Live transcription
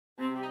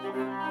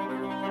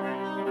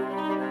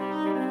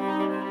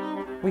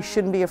We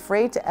shouldn't be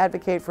afraid to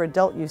advocate for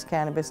adult use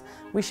cannabis.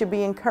 We should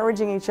be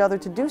encouraging each other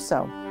to do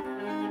so.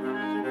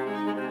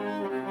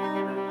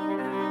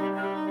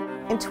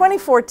 In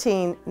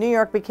 2014, New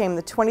York became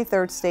the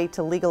 23rd state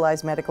to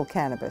legalize medical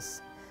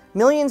cannabis.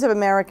 Millions of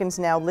Americans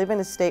now live in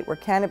a state where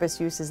cannabis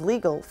use is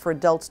legal for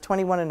adults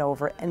 21 and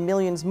over, and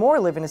millions more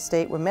live in a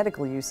state where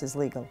medical use is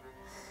legal.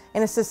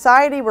 In a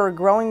society where a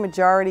growing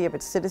majority of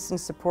its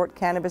citizens support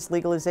cannabis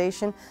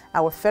legalization,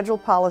 our federal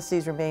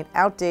policies remain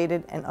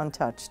outdated and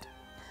untouched.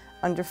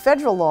 Under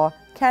federal law,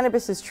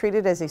 cannabis is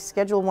treated as a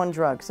Schedule I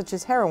drug, such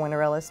as heroin or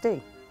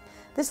LSD.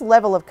 This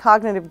level of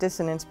cognitive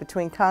dissonance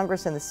between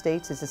Congress and the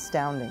states is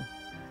astounding.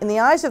 In the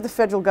eyes of the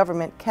federal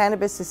government,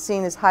 cannabis is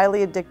seen as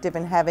highly addictive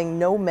and having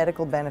no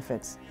medical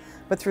benefits.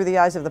 But through the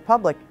eyes of the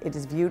public, it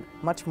is viewed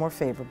much more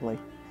favorably.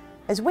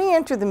 As we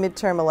enter the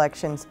midterm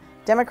elections,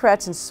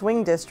 Democrats in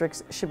swing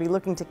districts should be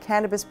looking to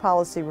cannabis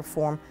policy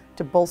reform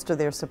to bolster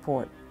their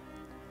support.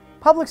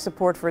 Public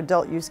support for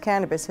adult use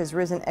cannabis has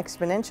risen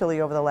exponentially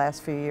over the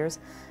last few years,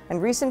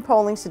 and recent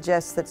polling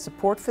suggests that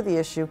support for the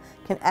issue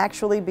can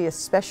actually be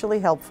especially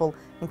helpful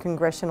in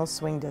congressional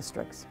swing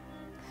districts.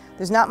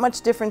 There's not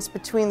much difference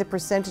between the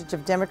percentage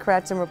of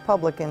Democrats and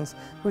Republicans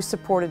who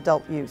support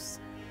adult use.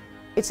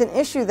 It's an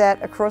issue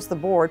that, across the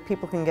board,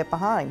 people can get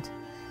behind.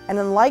 And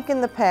unlike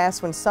in the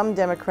past when some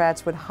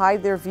Democrats would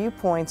hide their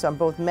viewpoints on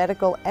both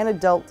medical and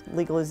adult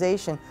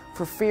legalization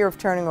for fear of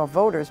turning off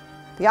voters,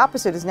 the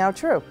opposite is now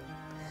true.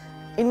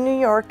 In New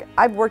York,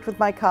 I've worked with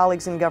my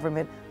colleagues in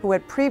government who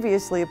had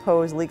previously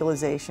opposed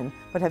legalization,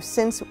 but have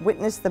since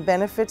witnessed the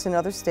benefits in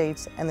other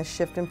states and the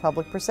shift in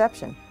public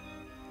perception.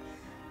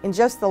 In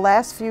just the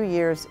last few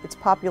years, its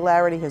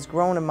popularity has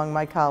grown among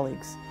my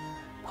colleagues.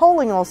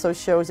 Polling also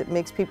shows it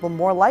makes people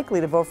more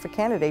likely to vote for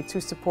candidates who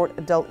support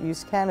adult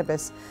use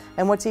cannabis,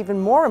 and what's even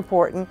more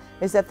important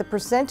is that the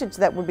percentage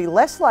that would be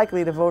less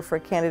likely to vote for a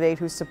candidate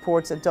who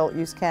supports adult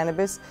use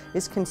cannabis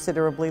is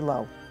considerably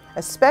low,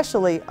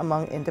 especially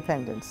among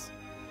independents.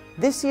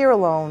 This year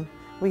alone,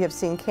 we have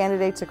seen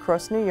candidates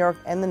across New York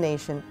and the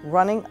nation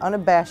running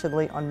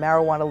unabashedly on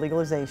marijuana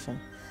legalization.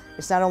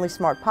 It's not only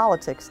smart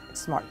politics,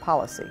 it's smart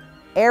policy.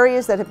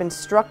 Areas that have been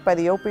struck by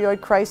the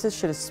opioid crisis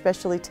should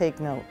especially take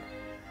note.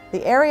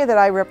 The area that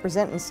I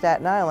represent in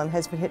Staten Island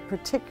has been hit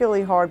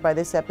particularly hard by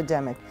this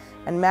epidemic,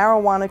 and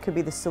marijuana could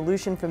be the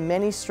solution for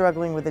many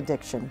struggling with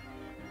addiction.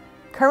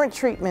 Current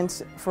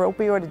treatments for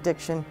opioid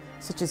addiction,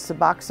 such as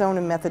Suboxone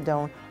and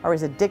Methadone, are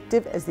as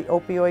addictive as the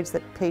opioids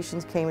that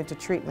patients came into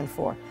treatment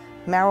for.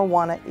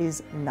 Marijuana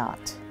is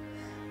not.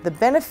 The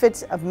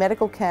benefits of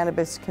medical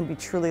cannabis can be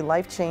truly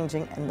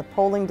life-changing, and the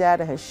polling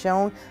data has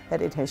shown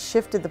that it has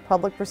shifted the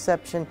public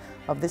perception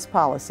of this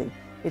policy.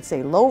 It's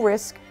a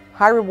low-risk,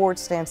 high-reward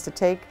stance to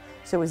take,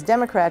 so as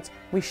Democrats,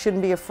 we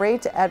shouldn't be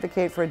afraid to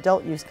advocate for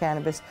adult use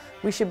cannabis.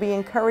 We should be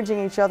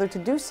encouraging each other to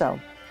do so.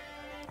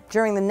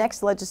 During the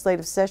next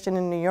legislative session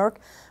in New York,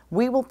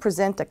 we will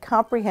present a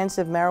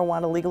comprehensive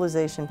marijuana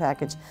legalization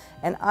package,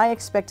 and I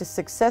expect a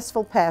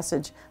successful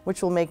passage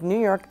which will make New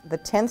York the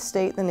 10th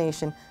state in the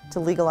nation to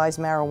legalize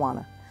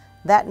marijuana.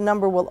 That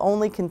number will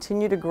only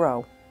continue to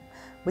grow.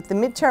 With the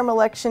midterm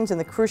elections and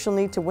the crucial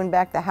need to win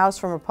back the House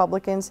from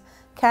Republicans,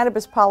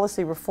 cannabis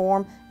policy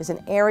reform is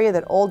an area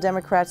that all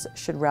Democrats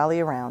should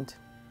rally around.